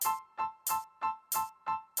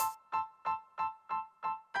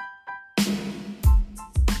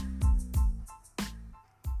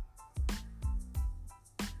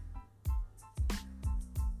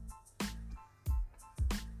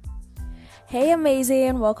Hey,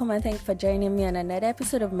 amazing! Welcome and thank you for joining me on another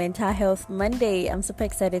episode of Mental Health Monday. I'm super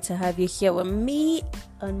excited to have you here with me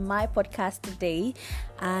on my podcast today.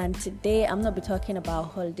 And today I'm going to be talking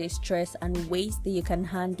about holiday stress and ways that you can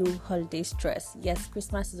handle holiday stress. Yes,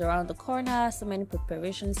 Christmas is around the corner, so many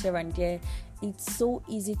preparations here and there. It's so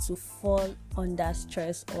easy to fall under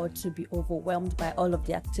stress or to be overwhelmed by all of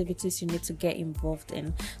the activities you need to get involved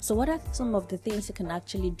in. So what are some of the things you can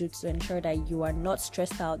actually do to ensure that you are not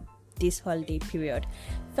stressed out this holiday period?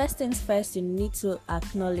 First things first, you need to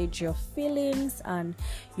acknowledge your feelings and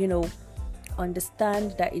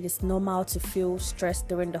understand that it is normal to feel stressed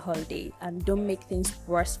during the holiday, and don't make things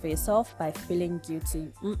worse for yourself by feeling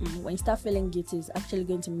guilty. When you start feeling guilty, it's actually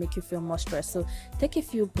going to make you feel more stressed. So take a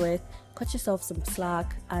few breaths, cut yourself some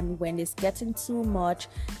slack, and when it's getting too much,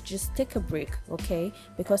 just take a break, okay?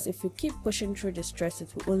 Because if you keep pushing through the stress,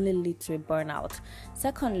 it will only lead to a burnout.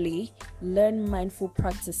 Secondly, learn mindful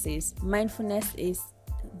practices. Mindfulness is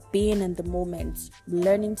being in the moment,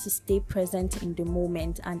 learning to stay present in the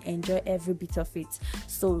moment and enjoy every bit of it.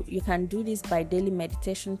 So you can do this by daily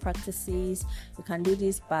meditation practices, you can do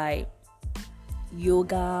this by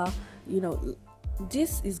yoga.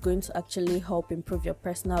 This is going to actually help improve your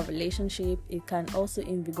personal relationship. It can also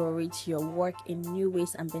invigorate your work in new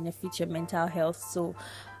ways and benefit your mental health. So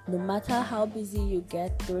no matter how busy you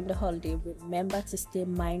get during the holiday, remember to stay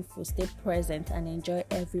mindful, stay present, and enjoy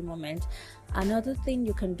every moment. Another thing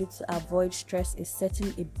you can do to avoid stress is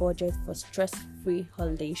setting a budget for stress-free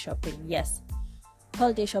holiday shopping. Yes,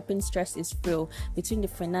 holiday shopping stress is real. Between the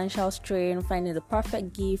financial strain, finding the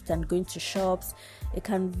perfect gift, and going to shops, it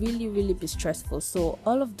can really be stressful. So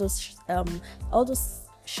all those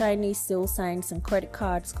shiny sale signs and credit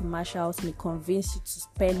cards commercials may convince you to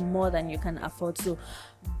spend more than you can afford. So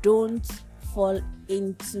don't fall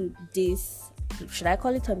into this, should I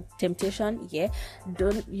call it temptation? Yeah,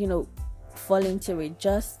 don't fall into it.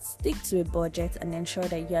 Just stick to a budget and ensure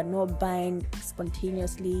that you are not buying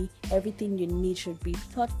spontaneously. Everything you need should be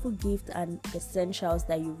thoughtful gifts and essentials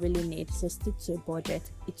that you really need. So stick to a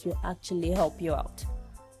budget. It will actually help you out.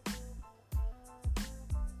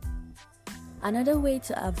 Another way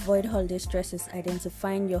to avoid holiday stress is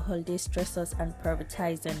identifying your holiday stressors and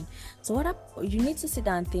prioritizing. So you need to sit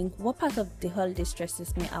down and think, what part of the holiday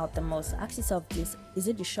stresses me out the most? Ask yourself this: is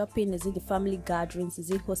it the shopping? Is it the family gatherings?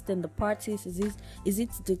 Is it hosting the parties? Is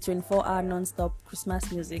it the 24-hour non-stop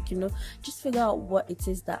Christmas music? Just figure out what it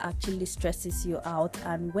is that actually stresses you out.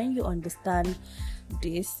 And when you understand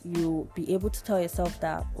this, you'll be able to tell yourself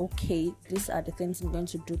that, okay, these are the things I'm going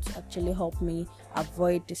to do to actually help me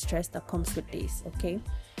avoid the stress that comes with this. Okay,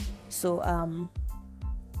 so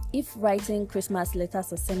if writing Christmas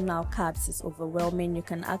letters or sending out cards is overwhelming, you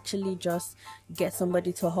can actually just get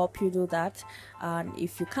somebody to help you do that. And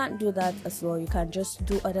if you can't do that as well, you can just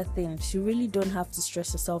do other things. You really don't have to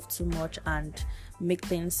stress yourself too much and make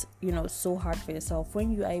things so hard for yourself.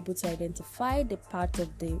 When you are able to identify the part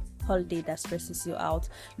of the holiday that stresses you out,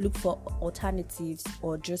 look for alternatives,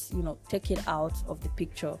 or just take it out of the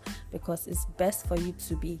picture, because it's best for you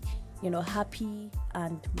to be happy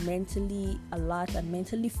and mentally alert and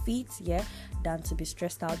mentally fit, than to be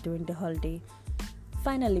stressed out during the holiday.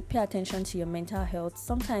 Finally, pay attention to your mental health.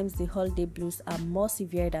 Sometimes the holiday blues are more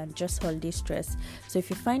severe than just holiday stress. So if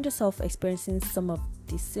you find yourself experiencing some of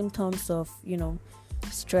the symptoms of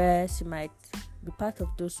stress, you might be part of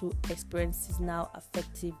those who experience seasonal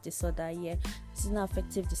affective disorder. Seasonal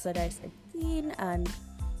affective disorder is a thing, and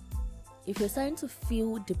if you're starting to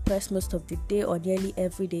feel depressed most of the day or nearly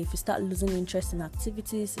every day, if you start losing interest in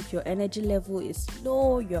activities, if your energy level is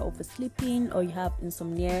low, you're oversleeping, or you have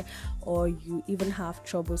insomnia, or you even have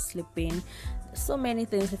trouble sleeping, so many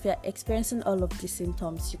things. If you're experiencing all of these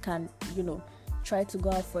symptoms, you can try to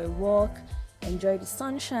go out for a walk, enjoy the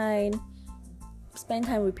sunshine, spend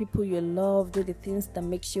time with people you love, do the things that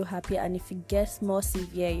makes you happy. And if it gets more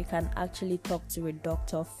severe, you can actually talk to a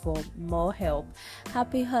doctor for more help.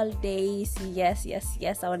 Happy holidays. Yes,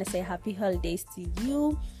 I want to say happy holidays to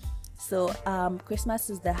you. So Christmas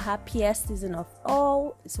is the happiest season of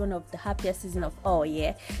all. It's one of the happiest season of all.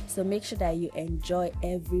 So make sure that you enjoy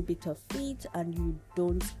every bit of it and you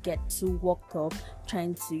don't get too worked up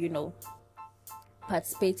trying to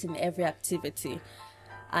participate in every activity.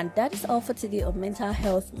 And that is all for today on Mental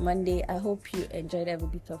Health Monday. I hope you enjoyed every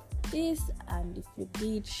bit of this, and if you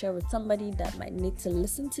did, share with somebody that might need to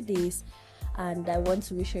listen to this. And I want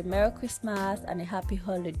to wish you a Merry Christmas and a happy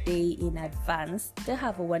holiday in advance. Still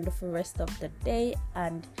have a wonderful rest of the day,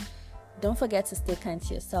 and don't forget to stay kind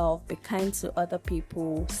to yourself, be kind to other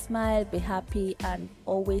people, smile, be happy, and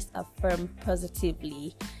always affirm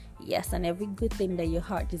positively. Yes, and every good thing that your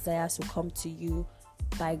heart desires will come to you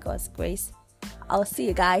by God's grace. I'll see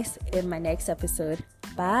you guys in my next episode.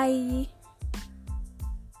 Bye.